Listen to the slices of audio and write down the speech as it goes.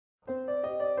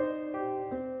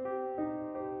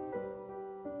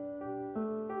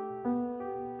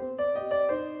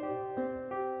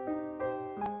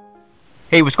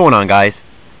Hey, what's going on, guys?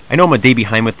 I know I'm a day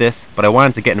behind with this, but I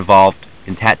wanted to get involved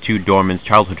in Tattooed Doorman's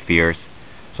childhood fears,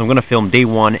 so I'm going to film day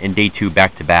 1 and day 2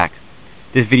 back to back.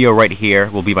 This video right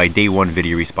here will be my day 1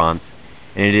 video response,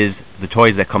 and it is the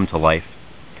toys that come to life.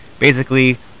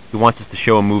 Basically, he wants us to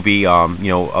show a movie,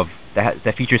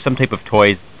 that features some type of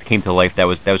toys that came to life that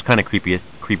was kind of creepy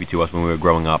to us when we were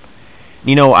growing up.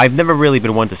 You know, I've never really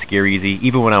been one to scare easy,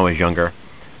 even when I was younger.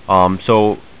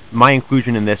 So my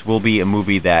inclusion in this will be a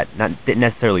movie that didn't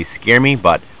necessarily scare me,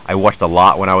 but I watched a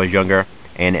lot when I was younger,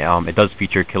 and it does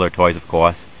feature killer toys, of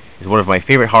course. It's one of my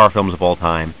favorite horror films of all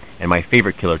time, and my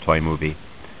favorite killer toy movie.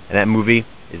 And that movie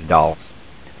is Dolls.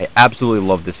 I absolutely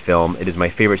love this film. It is my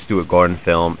favorite Stuart Gordon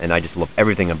film, and I just love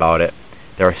everything about it.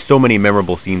 There are so many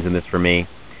memorable scenes in this for me.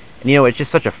 And you know, it's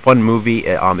just such a fun movie.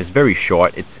 It's very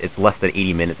short. It's less than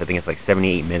 80 minutes. I think it's like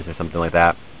 78 minutes or something like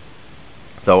that.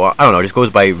 So I don't know, it just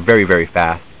goes by very, very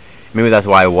fast. Maybe that's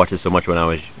why I watched it so much when I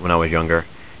was younger.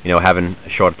 You know, having a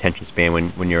short attention span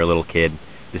when you're a little kid,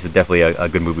 this is definitely a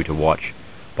good movie to watch.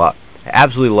 But I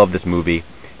absolutely love this movie.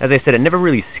 As I said, it never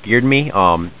really scared me.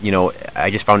 You know,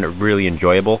 I just found it really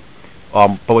enjoyable.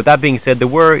 But with that being said, there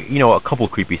were, you know, a couple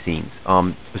creepy scenes.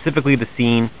 Specifically, the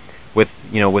scene with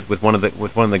one of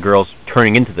the girls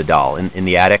turning into the doll in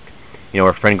the attic. You know,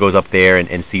 her friend goes up there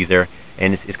and sees her,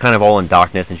 and it's kind of all in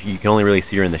darkness, and you can only really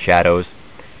see her in the shadows.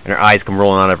 And her eyes come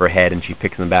rolling out of her head, and she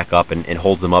picks them back up and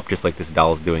holds them up just like this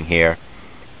doll is doing here.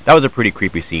 That was a pretty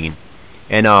creepy scene.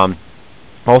 And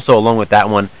also, along with that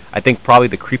one, I think probably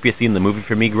the creepiest scene in the movie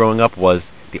for me growing up was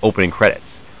the opening credits.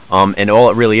 And all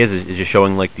it really is just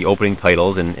showing like the opening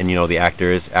titles and you know, the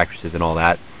actors, actresses, and all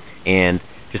that, and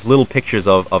just little pictures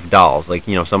of dolls. Like,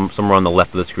 you know, some are on the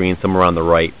left of the screen, some are on the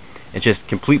right. It's just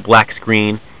complete black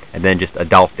screen, and then just a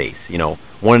doll face. You know,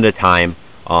 one at a time.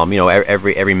 You know,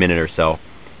 every minute or so.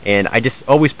 And I just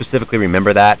always specifically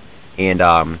remember that, and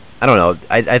I don't know,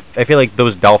 I feel like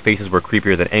those doll faces were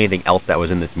creepier than anything else that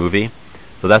was in this movie,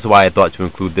 so that's why I thought to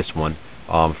include this one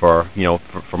for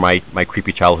my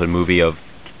creepy childhood movie of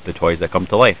the toys that come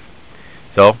to life.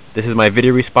 So this is my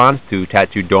video response to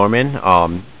Tattooed Doorman.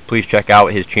 Please check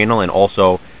out his channel, and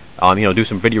also you know, do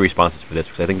some video responses for this,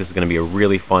 because I think this is going to be a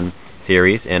really fun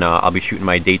series, and I'll be shooting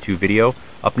my day 2 video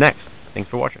up next.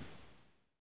 Thanks for watching.